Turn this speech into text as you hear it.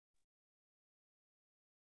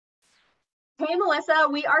Hey, Melissa,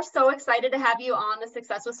 we are so excited to have you on the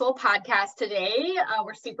Success with Soul podcast today.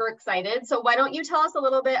 We're super excited. So why don't you tell us a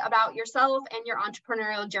little bit about yourself and your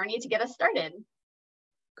entrepreneurial journey to get us started?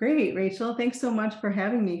 Great, Rachel. Thanks so much for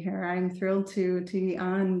having me here. I'm thrilled to be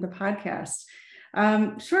on the podcast.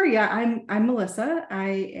 Sure. Yeah, I'm Melissa.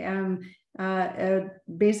 I am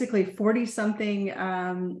basically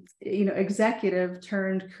 40-something, executive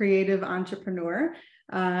turned creative entrepreneur.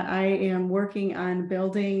 I am working on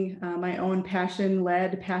building my own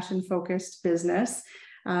passion-led, passion-focused business.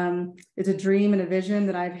 It's a dream and a vision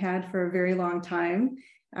that I've had for a very long time.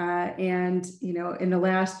 In the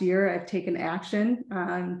last year, I've taken action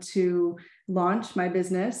to launch my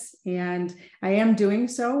business, and I am doing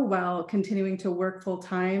so while continuing to work full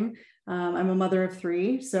time. I'm a mother of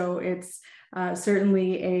three, so it's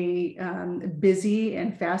certainly a busy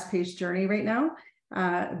and fast-paced journey right now.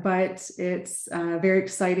 But it's very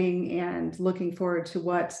exciting, and looking forward to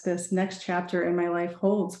what this next chapter in my life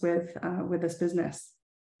holds with this business.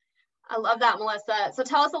 I love that, Melissa. So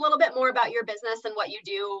tell us a little bit more about your business and what you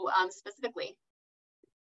do specifically.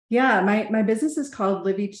 Yeah, my business is called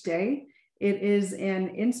Live Each Day. It is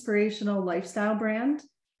an inspirational lifestyle brand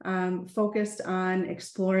focused on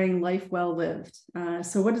exploring life well lived.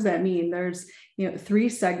 So what does that mean? There's three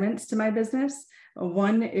segments to my business.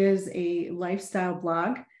 One is a lifestyle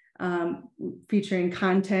blog featuring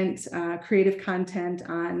content, creative content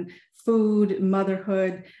on food,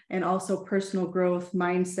 motherhood, and also personal growth,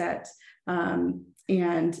 mindset,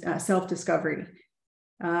 and self-discovery.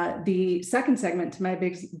 The second segment to my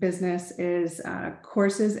big business is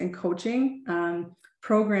courses and coaching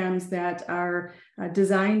programs that are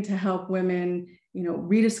designed to help women,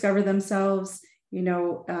 rediscover themselves.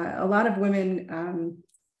 A lot of women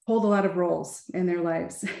hold a lot of roles in their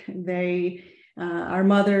lives. They are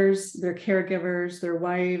mothers, they're caregivers, they're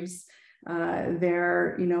wives.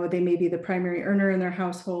 They may be the primary earner in their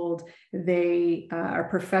household. They are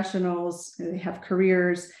professionals. They have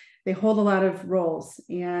careers. They hold a lot of roles,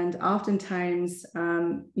 and oftentimes,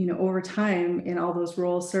 over time in all those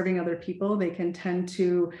roles, serving other people, they can tend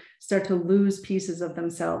to start to lose pieces of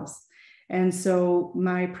themselves. And so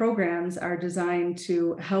my programs are designed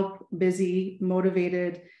to help busy,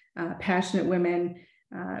 motivated, passionate women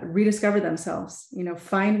rediscover themselves,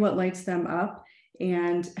 find what lights them up,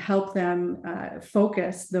 and help them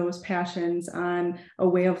focus those passions on a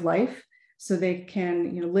way of life, so they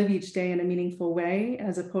can live each day in a meaningful way,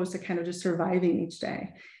 as opposed to kind of just surviving each day.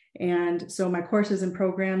 And so my courses and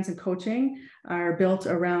programs and coaching are built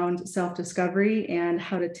around self-discovery and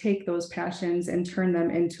how to take those passions and turn them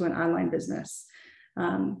into an online business.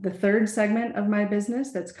 The third segment of my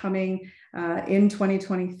business that's coming in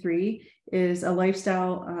 2023 is a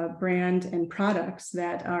lifestyle brand and products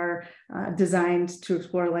that are designed to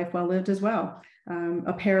explore life well lived as well.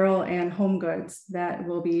 Apparel and home goods that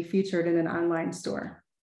will be featured in an online store.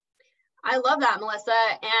 I love that, Melissa.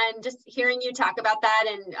 And just hearing you talk about that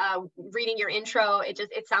and reading your intro,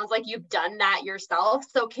 it sounds like you've done that yourself.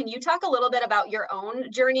 So can you talk a little bit about your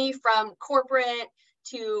own journey from corporate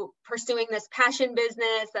to pursuing this passion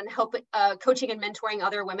business and coaching and mentoring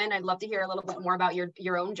other women? I'd love to hear a little bit more about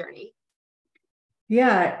your own journey.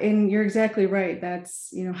 Yeah, and you're exactly right.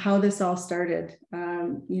 That's how this all started.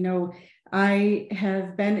 I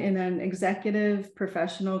have been in an executive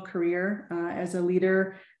professional career as a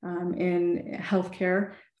leader in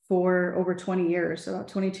healthcare for over 20 years, so about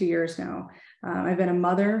 22 years now. I've been a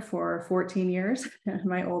mother for 14 years.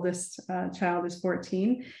 My oldest child is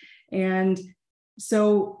 14. And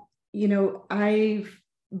so, I've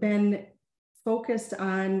been focused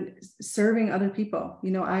on serving other people.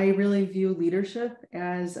 I really view leadership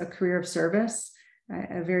as a career of service,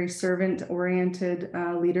 a very servant-oriented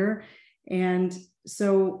leader. And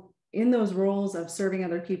so in those roles of serving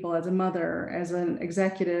other people as a mother, as an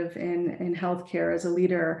executive in healthcare, as a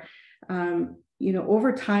leader,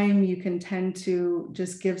 over time, you can tend to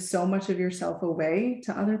just give so much of yourself away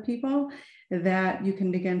to other people that you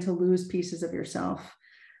can begin to lose pieces of yourself.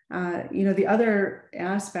 The other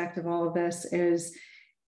aspect of all of this is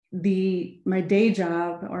my day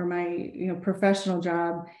job, or my professional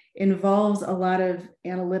job, involves a lot of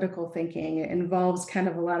analytical thinking. It involves kind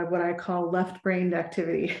of a lot of what I call left-brained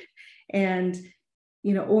activity. And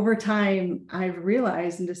over time, I've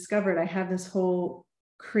realized and discovered I have this whole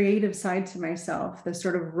creative side to myself, this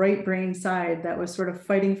sort of right brain side that was sort of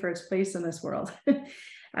fighting for its place in this world.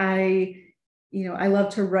 I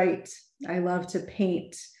love to write. I love to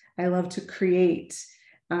paint. I love to create.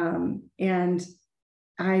 And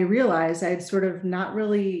I realized I'd sort of not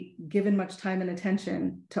really given much time and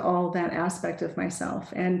attention to all that aspect of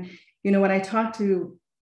myself. And, when I talk to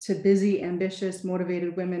to busy, ambitious,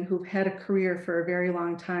 motivated women who've had a career for a very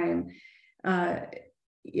long time,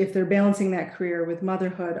 if they're balancing that career with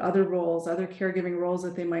motherhood, other roles, other caregiving roles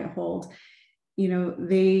that they might hold,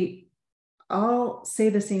 they all say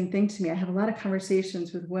the same thing to me. I have a lot of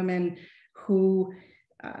conversations with women who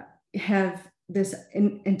have this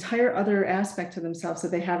entire other aspect to themselves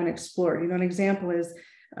that they haven't explored. An example is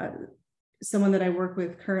someone that I work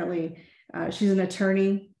with currently. She's an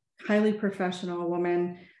attorney, highly professional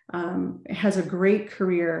woman, has a great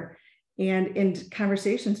career. And in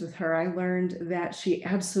conversations with her, I learned that she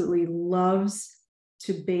absolutely loves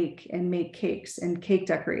to bake and make cakes and cake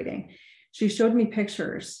decorating. She showed me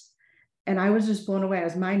pictures and I was just blown away. I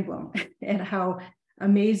was mind blown at how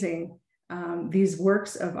amazing these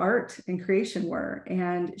works of art and creation were.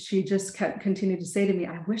 And she just continued to say to me,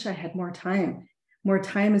 I wish I had more time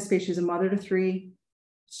and space. She's a mother to 3.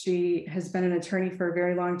 She has been an attorney for a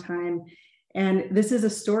very long time. And this is a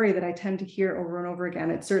story that I tend to hear over and over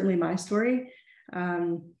again. It's certainly my story.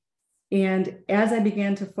 And as I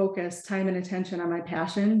began to focus time and attention on my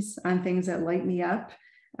passions, on things that light me up,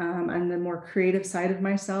 on the more creative side of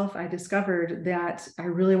myself, I discovered that I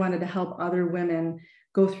really wanted to help other women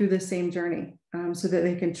go through the same journey, so that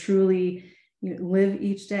they can truly live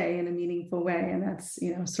each day in a meaningful way. And that's,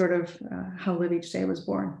 sort of how Live Each Day was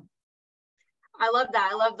born. I love that.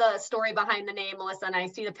 I love the story behind the name, Melissa. And I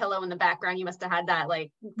see the pillow in the background. You must have had that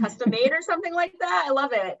like custom made or something like that. I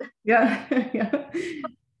love it. Yeah. Yeah.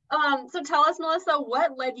 So tell us, Melissa,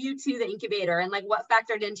 what led you to the incubator and like what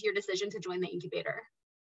factored into your decision to join the incubator?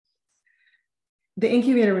 The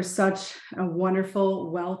incubator was such a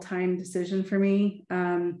wonderful, well-timed decision for me.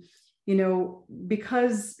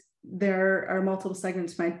 Because there are multiple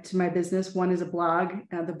segments to my business. One is a blog.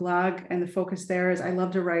 The blog and the focus there is I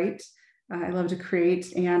love to write. I love to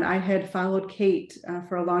create. And I had followed Kate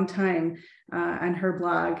for a long time on her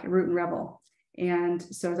blog, Root and Rebel. And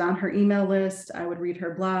so I was on her email list. I would read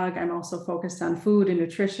her blog. I'm also focused on food and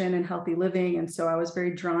nutrition and healthy living. And so I was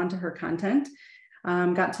very drawn to her content.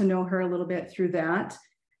 Got to know her a little bit through that.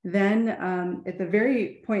 Then at the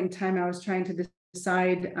very point in time, I was trying to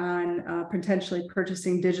decide on potentially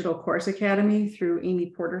purchasing Digital Course Academy through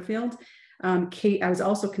Amy Porterfield. Kate, I was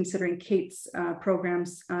also considering Kate's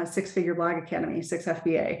programs, Six Figure Blog Academy,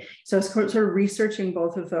 6FBA. So I was sort of researching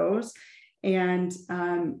both of those. And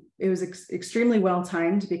it was extremely well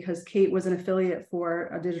timed because Kate was an affiliate for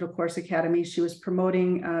a Digital Course Academy. She was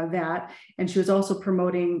promoting that. And she was also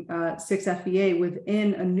promoting 6FBA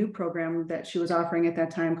within a new program that she was offering at that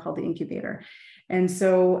time called the Incubator. And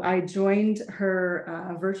so I joined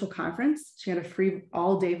her virtual conference. She had a free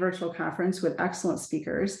all-day virtual conference with excellent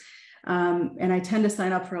speakers. And I tend to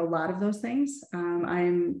sign up for a lot of those things.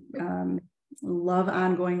 I'm love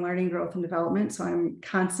ongoing learning, growth, and development. So I'm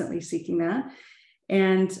constantly seeking that.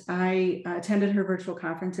 And I attended her virtual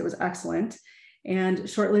conference. It was excellent. And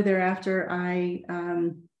shortly thereafter,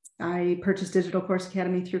 I purchased Digital Course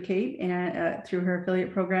Academy through Kate and through her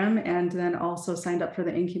affiliate program, and then also signed up for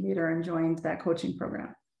the Incubator and joined that coaching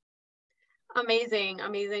program. Amazing,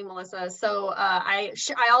 Melissa. So I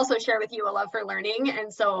also share with you a love for learning,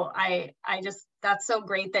 and so I just, that's so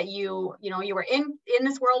great that you were in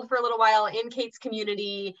this world for a little while in Kate's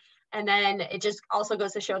community, and then it just also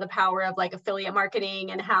goes to show the power of like affiliate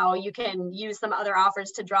marketing and how you can use some other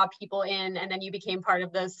offers to draw people in, and then you became part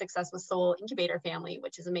of the Success with Soul Incubator family,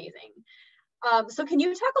 which is amazing. So can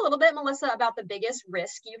you talk a little bit, Melissa, about the biggest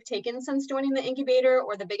risk you've taken since joining the Incubator,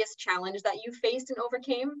 or the biggest challenge that you faced and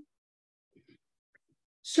overcame?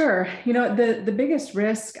 Sure. The biggest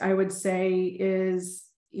risk I would say is,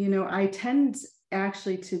 I tend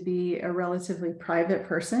actually to be a relatively private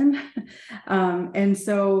person. And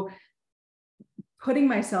so putting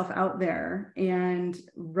myself out there and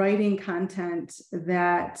writing content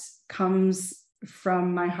that comes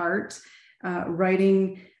from my heart,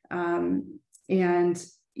 writing and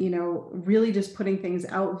really just putting things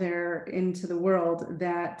out there into the world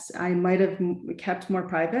that I might have kept more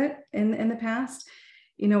private in the past,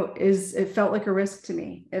 it felt like a risk to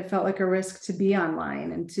me. It felt like a risk to be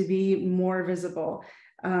online and to be more visible.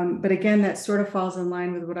 But again, that sort of falls in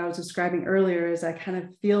line with what I was describing earlier, is I kind of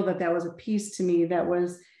feel that was a piece to me that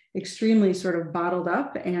was extremely sort of bottled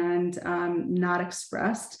up and not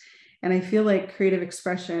expressed. And I feel like creative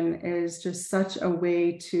expression is just such a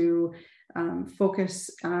way to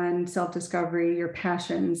focus on self-discovery, your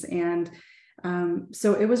passions. And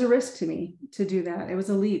so it was a risk to me to do that. It was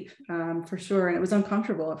a leap for sure. And it was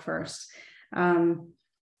uncomfortable at first.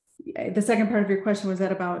 The second part of your question, was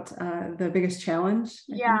that about the biggest challenge?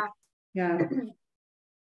 Yeah. Yeah.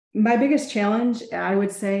 My biggest challenge, I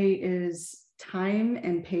would say, is time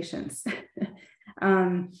and patience.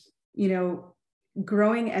 You know,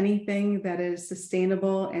 growing anything that is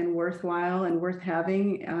sustainable and worthwhile and worth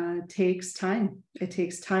having takes time. It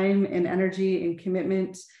takes time and energy and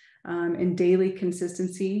commitment and daily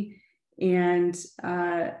consistency. And,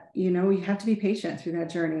 you know, you have to be patient through that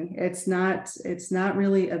journey. It's not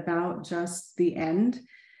really about just the end.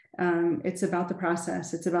 It's about the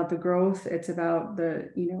process. It's about the growth. It's about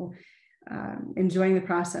the, you know, enjoying the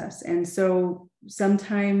process. And so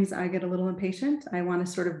sometimes I get a little impatient. I want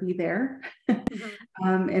to sort of be there.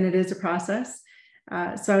 And it is a process.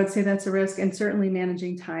 So I would say that's a risk, and certainly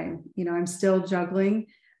managing time. You know, I'm still juggling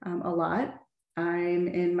a lot. I'm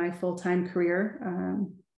in my full-time career.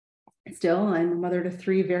 Still, I'm a mother to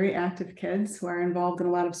 3 very active kids who are involved in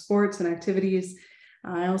a lot of sports and activities.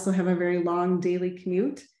 I also have a very long daily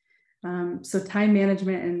commute. So time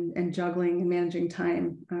management and juggling and managing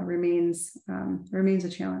time remains a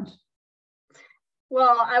challenge.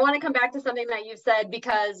 Well, I want to come back to something that you said,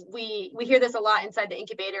 because we hear this a lot inside the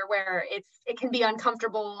incubator, where it can be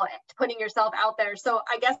uncomfortable putting yourself out there. So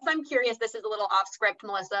I guess I'm curious, this is a little off script,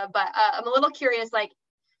 Melissa, but I'm a little curious, like,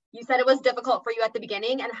 you said it was difficult for you at the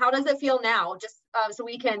beginning, and how does it feel now? Just so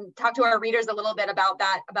we can talk to our readers a little bit about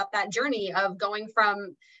that journey of going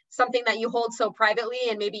from something that you hold so privately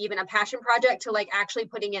and maybe even a passion project to like actually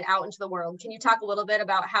putting it out into the world. Can you talk a little bit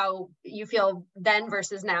about how you feel then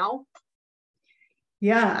versus now?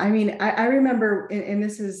 Yeah, I mean, I remember, and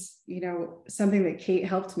this is, you know, something that Kate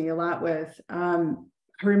helped me a lot with. I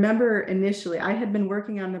remember initially I had been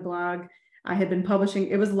working on the blog. I had been publishing,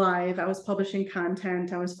 it was live. I was publishing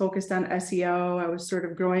content. I was focused on SEO. I was sort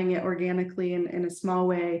of growing it organically in a small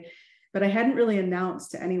way, but I hadn't really announced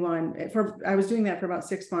to anyone I was doing that for about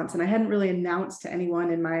 6 months, and I hadn't really announced to anyone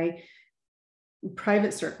in my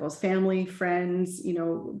private circles, family, friends, you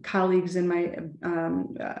know, colleagues in my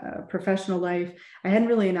professional life. I hadn't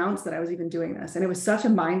really announced that I was even doing this. And it was such a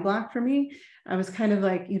mind block for me. I was kind of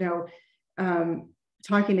like, you know,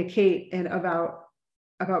 talking to Kate and about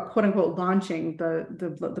quote unquote launching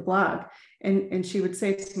the blog. And she would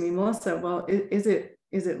say to me, Melissa, well, is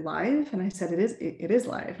it live? And I said, it is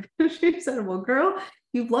live. She said, well, girl,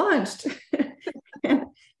 you've launched.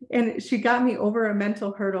 And she got me over a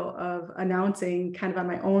mental hurdle of announcing kind of on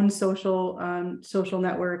my own social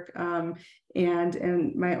network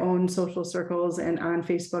and my own social circles and on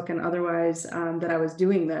Facebook and otherwise that I was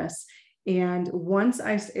doing this. And once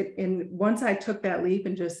I took that leap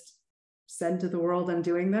and just said to the world, I'm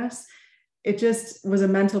doing this, it just was a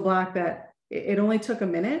mental block that it only took a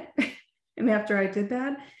minute. And after I did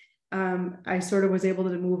that, I sort of was able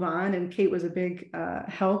to move on, and Kate was a big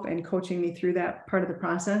help in coaching me through that part of the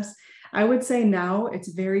process. I would say now it's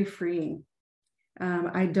very freeing.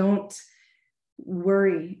 I don't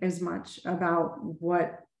worry as much about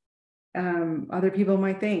what other people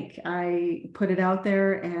might think. I put it out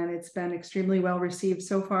there, and it's been extremely well received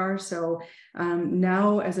so far. So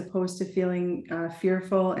now, as opposed to feeling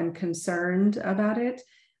fearful and concerned about it,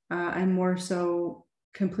 I'm more so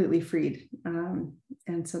completely freed.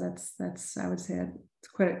 And so that's I would say it's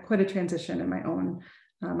quite a transition in my own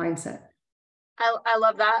mindset. I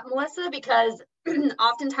love that, Melissa, because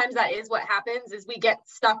oftentimes that is what happens, is we get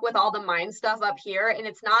stuck with all the mind stuff up here, and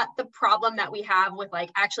it's not the problem that we have with like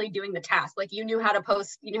actually doing the task. Like, you knew how to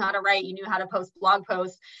post, you knew how to write, you knew how to post blog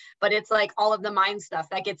posts, but it's like all of the mind stuff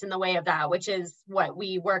that gets in the way of that, which is what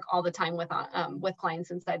we work all the time with clients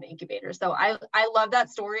inside the incubator. So I love that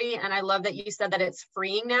story, and I love that you said that it's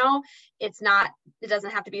freeing now. It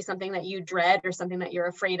doesn't have to be something that you dread or something that you're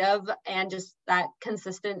afraid of, and just that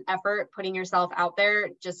consistent effort, putting yourself out there,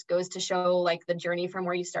 just goes to show like the journey from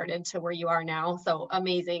where you started to where you are now. So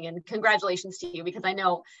amazing, and congratulations to you, because I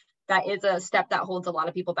know that is a step that holds a lot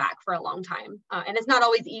of people back for a long time, and it's not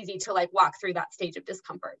always easy to like walk through that stage of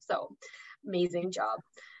discomfort. So amazing job.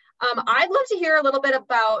 I'd love to hear a little bit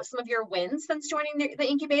about some of your wins since joining the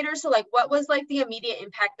incubator. So like, what was like the immediate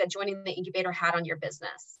impact that joining the incubator had on your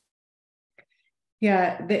business?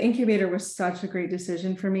 Yeah, the incubator was such a great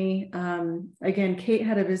decision for me. Again, Kate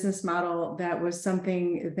had a business model that was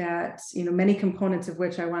something that, you know, many components of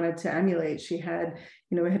which I wanted to emulate. She had,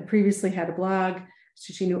 you know, had previously had a blog.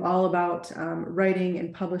 So she knew all about writing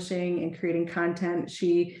and publishing and creating content.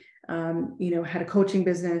 She, you know, had a coaching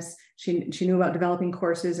business. She knew about developing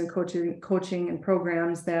courses and coaching and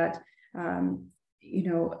programs that, you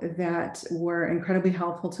know, that were incredibly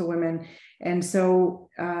helpful to women. And so,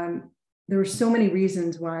 there were so many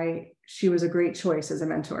reasons why she was a great choice as a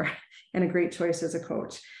mentor and a great choice as a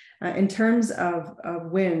coach. In terms of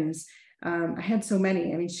wins, I had so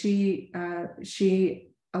many. I mean, she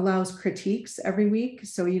allows critiques every week,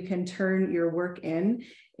 so you can turn your work in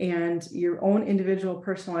and your own individual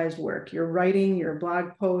personalized work, your writing, your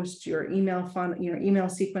blog post, your email email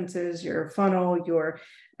sequences, your funnel, your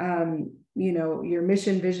your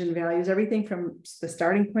mission, vision, values, everything from the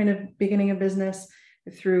starting point of beginning a business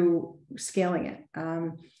through scaling it.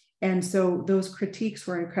 And so those critiques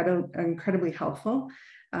were incredibly helpful.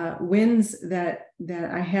 Wins that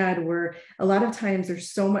I had were, a lot of times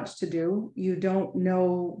there's so much to do, you don't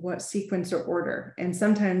know what sequence or order. And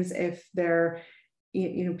sometimes if they're,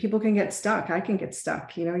 people can get stuck. I can get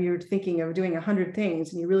stuck. You're thinking of doing 100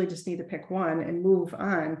 things and you really just need to pick one and move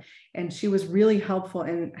on. And she was really helpful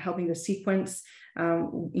in helping to sequence,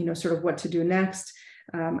 sort of what to do next.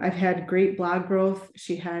 I've had great blog growth.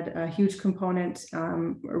 She had a huge component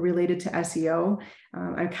related to SEO.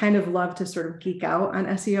 I kind of love to sort of geek out on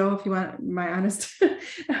SEO, if you want my honest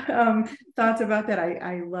thoughts about that.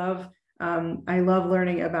 I love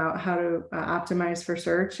learning about how to optimize for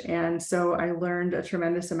search. And so I learned a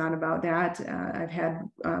tremendous amount about that. I've had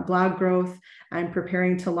blog growth. I'm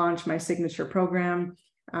preparing to launch my signature program.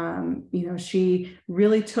 She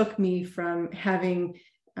really took me from having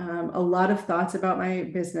a lot of thoughts about my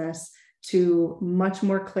business to much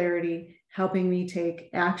more clarity, helping me take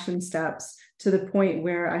action steps to the point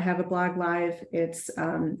where I have a blog live. It's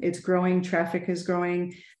growing, traffic is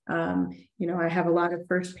growing. I have a lot of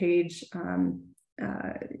first page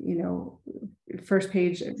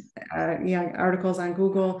articles on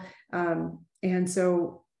Google. And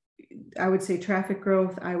so I would say traffic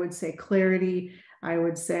growth, I would say clarity, I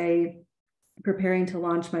would say preparing to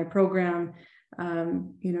launch my program.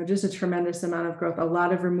 Just a tremendous amount of growth, a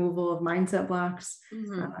lot of removal of mindset blocks.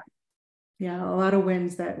 A lot of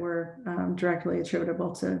wins that were directly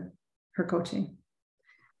attributable to her coaching.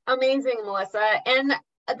 Amazing, Melissa. And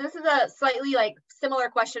this is a slightly similar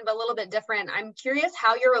question, but a little bit different. I'm curious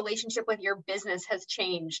how your relationship with your business has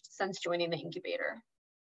changed since joining the incubator.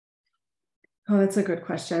 Oh, that's a good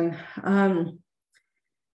question. I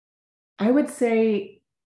would say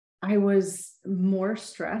I was more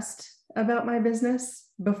stressed about my business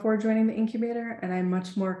before joining the incubator, and I'm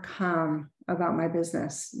much more calm about my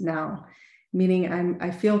business now, meaning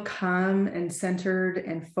I feel calm and centered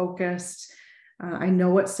and focused. I know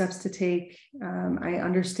what steps to take. I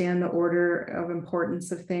understand the order of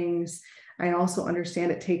importance of things. I also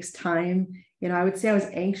understand it takes time. I would say I was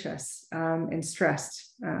anxious and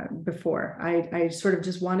stressed before. I sort of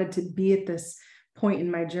just wanted to be at this point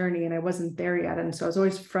in my journey, and I wasn't there yet. And so I was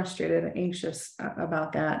always frustrated and anxious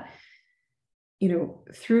about that.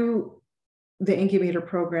 Through the incubator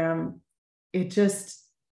program,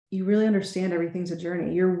 you really understand everything's a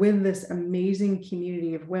journey. You're with this amazing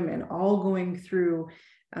community of women, all going through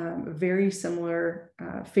very similar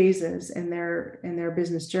phases in their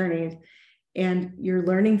business journeys, and you're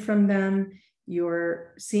learning from them.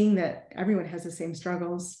 You're seeing that everyone has the same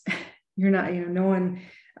struggles. You're not, no one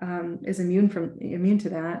is immune to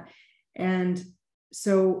that. And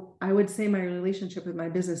so I would say my relationship with my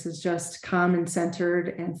business is just calm and centered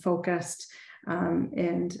and focused.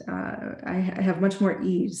 And I have much more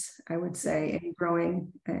ease, I would say, in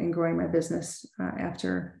growing my business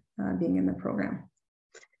after being in the program.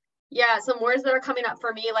 Yeah, some words that are coming up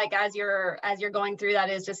for me, as you're going through that,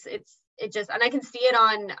 is just and I can see it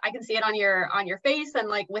on your face and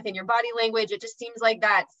within your body language. It just seems like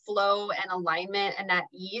that flow and alignment and that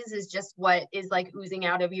ease is just what is oozing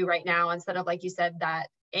out of you right now, instead of, like you said, that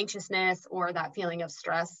anxiousness or that feeling of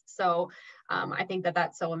stress. So I think that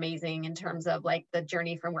that's so amazing in terms of the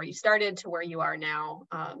journey from where you started to where you are now.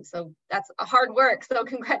 So that's a hard work. So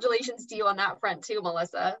congratulations to you on that front too,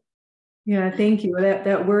 Melissa. Yeah, thank you.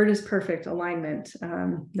 That word is perfect, alignment.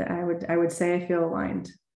 That I would say I feel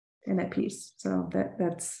aligned and at peace. So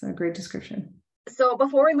that's a great description. So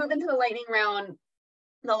before we move into the lightning round,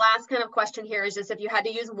 the last kind of question here is just, if you had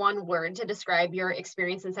to use one word to describe your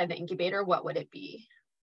experience inside the incubator, what would it be?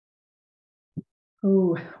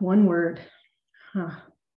 Oh, one word.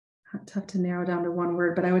 Tough to narrow down to one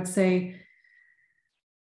word, but I would say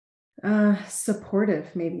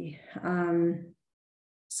supportive, maybe.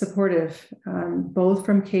 Supportive, both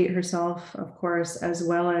from Kate herself, of course, as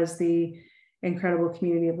well as the incredible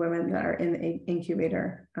community of women that are in the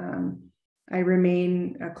incubator. I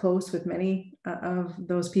remain close with many of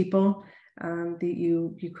those people.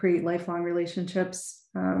 You create lifelong relationships,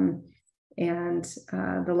 and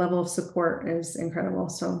the level of support is incredible.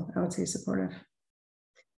 So I would say supportive.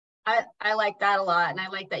 I like that a lot. And I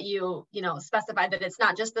like that you specified that it's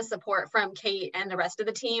not just the support from Kate and the rest of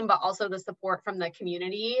the team, but also the support from the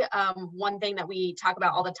community. One thing that we talk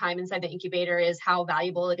about all the time inside the incubator is how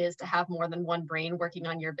valuable it is to have more than one brain working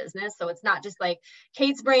on your business. So it's not just like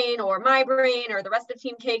Kate's brain or my brain or the rest of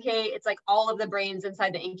Team KK. It's like all of the brains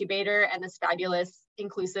inside the incubator and this fabulous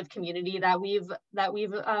inclusive community that we've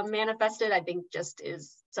manifested, I think just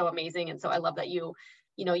is so amazing. And so I love that you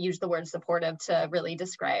use the word supportive to really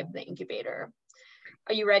describe the incubator.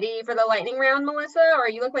 Are you ready for the lightning round, Melissa? Or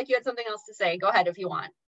you look like you had something else to say. Go ahead if you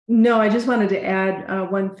want. No, I just wanted to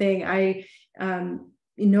add one thing. I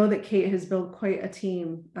know that Kate has built quite a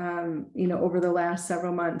team, over the last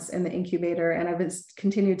several months in the incubator, and I've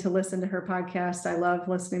continued to listen to her podcast. I love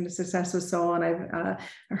listening to Success with Soul, and I've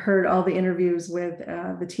heard all the interviews with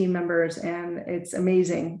the team members, and it's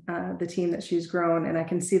amazing, the team that she's grown, and I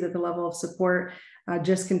can see that the level of support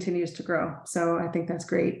just continues to grow. So I think that's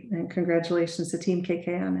great, and congratulations to Team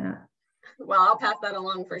KK on that. Well, I'll pass that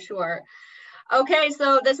along for sure. Okay,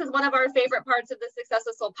 so this is one of our favorite parts of the Success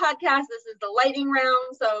with Soul podcast. This is the lightning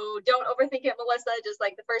round, so don't overthink it, Melissa. Just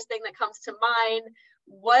like the first thing that comes to mind.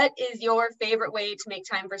 What is your favorite way to make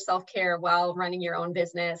time for self-care while running your own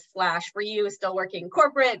business / for you still working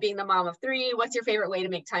corporate, being the mom of 3? What's your favorite way to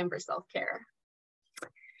make time for self-care?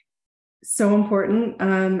 So important.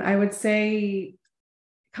 I would say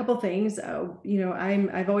couple things.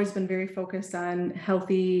 I've always been very focused on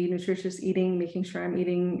healthy, nutritious eating, making sure I'm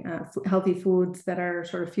eating healthy foods that are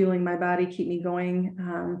sort of fueling my body, keep me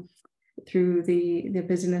going through the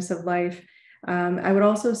busyness of life. I would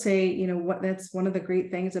also say, that's one of the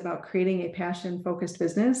great things about creating a passion-focused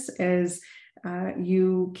business is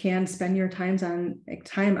you can spend your time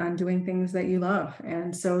on doing things that you love.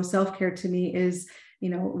 And so self-care to me is,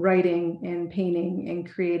 writing and painting and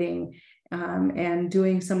creating and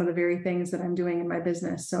doing some of the very things that I'm doing in my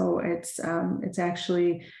business. So it's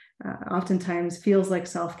actually oftentimes feels like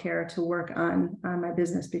self-care to work on my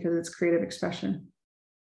business because it's creative expression.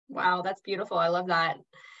 Wow, that's beautiful. I love that.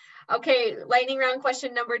 Okay, lightning round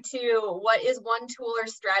question number 2. What is one tool or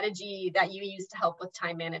strategy that you use to help with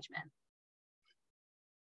time management?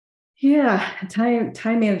 Yeah,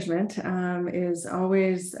 time management is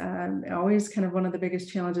always kind of one of the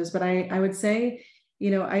biggest challenges. But I would say,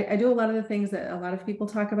 I do a lot of the things that a lot of people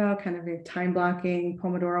talk about, kind of a time blocking,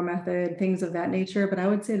 Pomodoro method, things of that nature. But I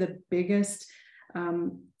would say the biggest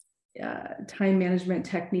time management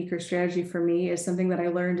technique or strategy for me is something that I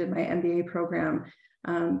learned in my MBA program.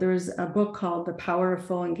 There's a book called The Power of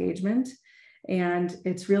Full Engagement, and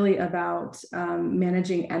it's really about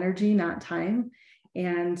managing energy, not time.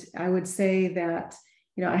 And I would say that,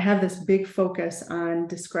 I have this big focus on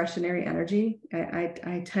discretionary energy.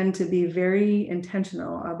 I tend to be very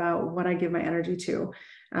intentional about what I give my energy to,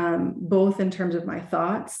 both in terms of my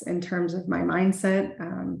thoughts, in terms of my mindset,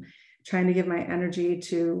 trying to give my energy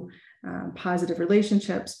to positive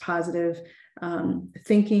relationships, positive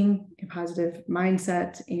thinking, positive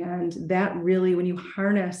mindset. And that really, when you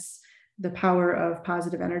harness the power of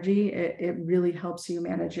positive energy, it really helps you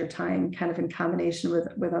manage your time kind of in combination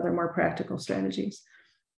with other more practical strategies.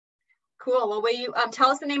 Cool. Well, will you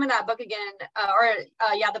tell us the name of that book again?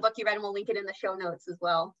 The book you read, and we'll link it in the show notes as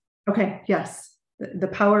well. Okay. Yes. The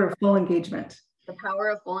Power of Full Engagement. The Power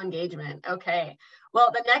of Full Engagement. Okay.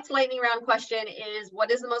 Well, the next lightning round question is,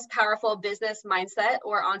 what is the most powerful business mindset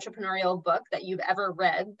or entrepreneurial book that you've ever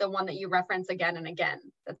read? The one that you reference again and again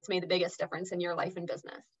that's made the biggest difference in your life and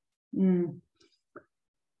business?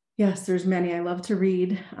 Yes, there's many. I love to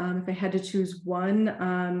read. If I had to choose one,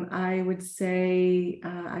 I would say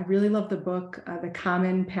I really love the book, The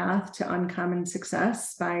Common Path to Uncommon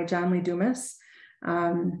Success by John Lee Dumas.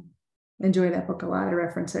 Enjoy that book a lot. I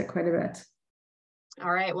reference it quite a bit.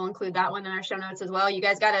 All right, we'll include that one in our show notes as well. You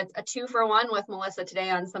guys got a 2-for-1 with Melissa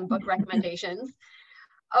today on some book recommendations.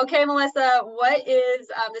 Okay, Melissa,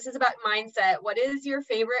 this is about mindset. What is your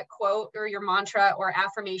favorite quote or your mantra or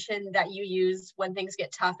affirmation that you use when things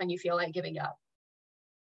get tough and you feel like giving up?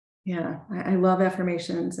 Yeah, I love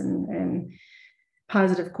affirmations and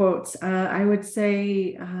positive quotes. I would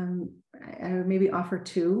say I would maybe offer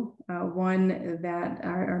 2. One that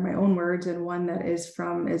are my own words, and one that is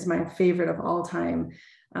my favorite of all time,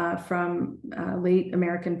 from late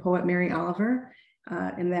American poet Mary Oliver.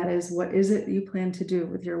 And that is, what is it you plan to do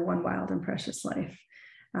with your one wild and precious life?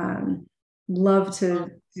 Love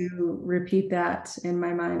to repeat that in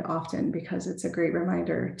my mind often because it's a great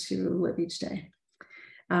reminder to live each day.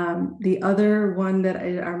 The other one that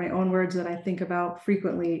are my own words that I think about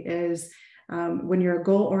frequently is When you're a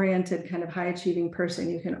goal-oriented, kind of high-achieving person,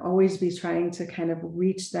 you can always be trying to kind of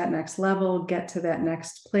reach that next level, get to that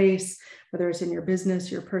next place, whether it's in your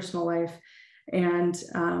business, your personal life. And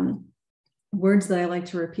words that I like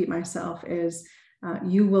to repeat myself is,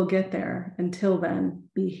 you will get there. Until then,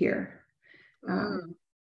 be here.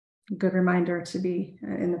 Good reminder to be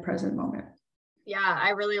in the present moment. Yeah, I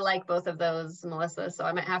really like both of those, Melissa. So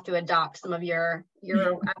I might have to adopt some of your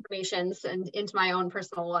affirmations and into my own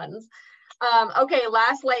personal ones. Okay,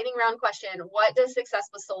 last lightning round question. What does success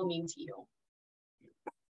with soul mean to you?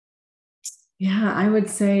 Yeah, I would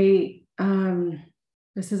say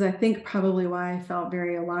this is, I think, probably why I felt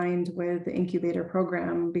very aligned with the Incubator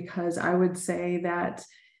program, because I would say that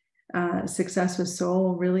success with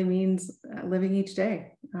soul really means living each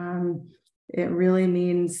day. It really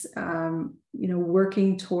means,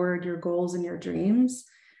 working toward your goals and your dreams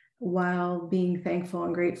while being thankful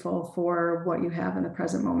and grateful for what you have in the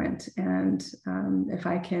present moment. And if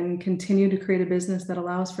I can continue to create a business that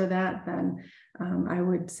allows for that, then I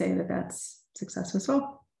would say that that's success with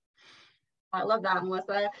soul. I love that,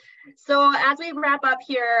 Melissa. So as we wrap up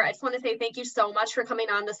here, I just want to say thank you so much for coming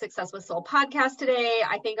on the Success with Soul podcast today.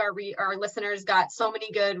 I think our listeners got so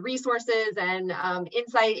many good resources and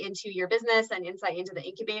insight into your business and insight into the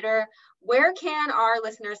Incubator. Where can our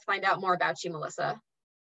listeners find out more about you, Melissa?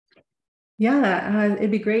 Yeah, it'd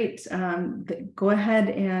be great. Go ahead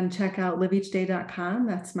and check out liveeachday.com.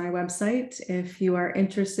 That's my website. If you are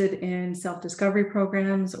interested in self-discovery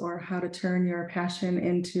programs or how to turn your passion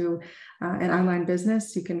into an online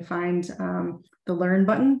business, you can find the Learn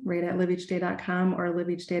button right at liveeachday.com or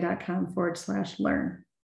liveeachday.com/learn.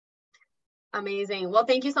 Amazing. Well,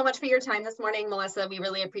 thank you so much for your time this morning, Melissa. We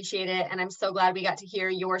really appreciate it. And I'm so glad we got to hear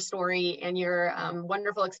your story and your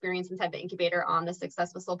wonderful experience inside the Incubator on the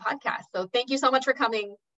Success with Soul podcast. So thank you so much for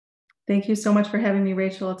coming. Thank you so much for having me,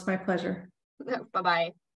 Rachel. It's my pleasure.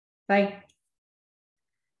 Bye-bye. Bye.